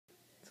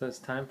So it's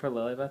time for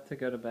Lillie Beth to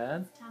go to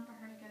bed? It's time for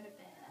her to go to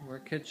bed. Where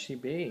could she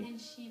be? And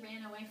she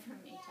ran away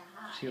from me to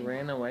hide. She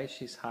ran away?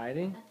 She's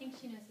hiding? I think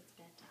she knows it's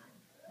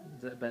bedtime.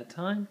 Is it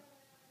bedtime?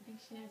 I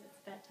think she knows it's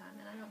bedtime,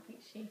 and I don't think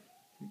she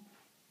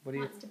What do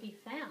you... wants to be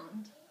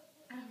found.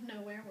 I don't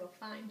know where we'll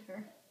find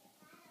her.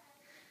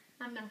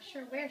 I'm not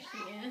sure where she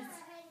is.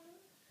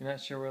 You're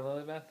not sure where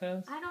Lillie Beth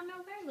is? I don't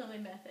know where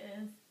Lillie Beth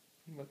is.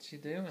 What's she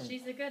doing?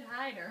 She's a good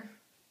hider.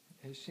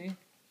 Is she?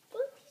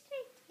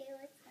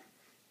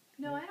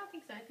 No, I don't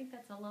think so. I think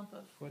that's a lump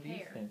of What do you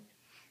hair. think?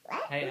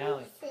 Hey,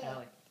 Allie,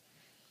 what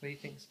do you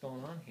think's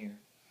going on here?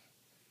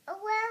 Well,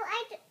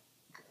 I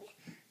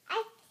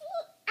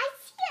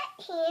see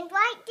a hand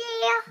right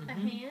there. A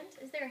hand?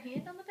 Is there a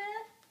hand on the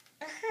bed?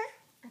 Uh-huh.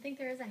 I think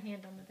there is a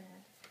hand on the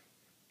bed.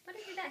 What do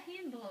you think that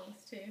hand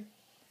belongs to?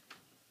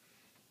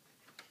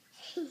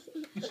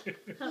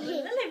 Oh,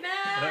 Lillie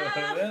Beth!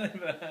 Oh, Lillie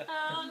Beth!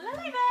 Oh,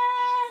 Lillie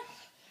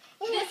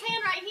Beth! This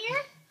hand right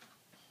here?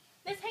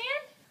 This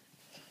hand?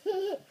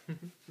 Oh!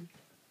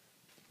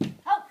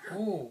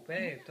 Oh,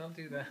 babe, don't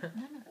do that.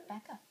 No,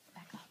 back up,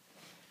 back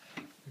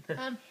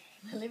up.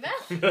 Lillie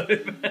Beth?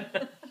 Lillie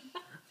Beth.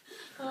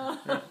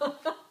 Oh.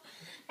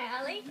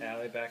 Allie?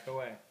 Allie, back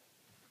away.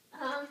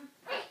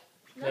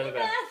 Lillie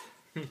Beth?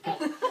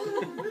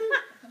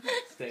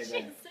 Stay there.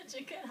 She's such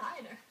a good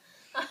hider.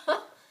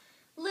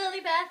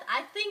 Lillie Beth,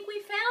 I think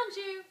we found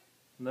you.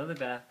 Lillie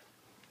Beth.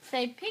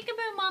 Say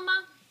peekaboo,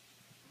 mama.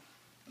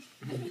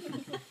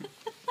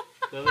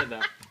 Lillie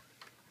Beth.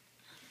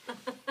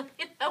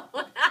 You know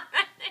what I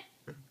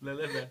mean?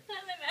 Lillie Beth.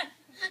 Lillie Beth.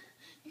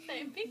 Say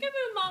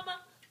peekaboo, mama.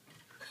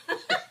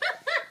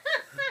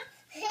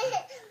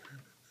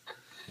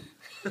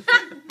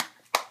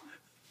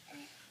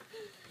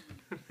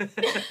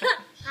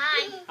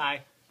 Hi. Hi.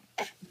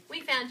 We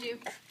found you.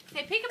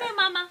 Say peekaboo,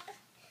 mama.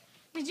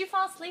 Did you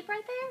fall asleep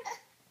right there?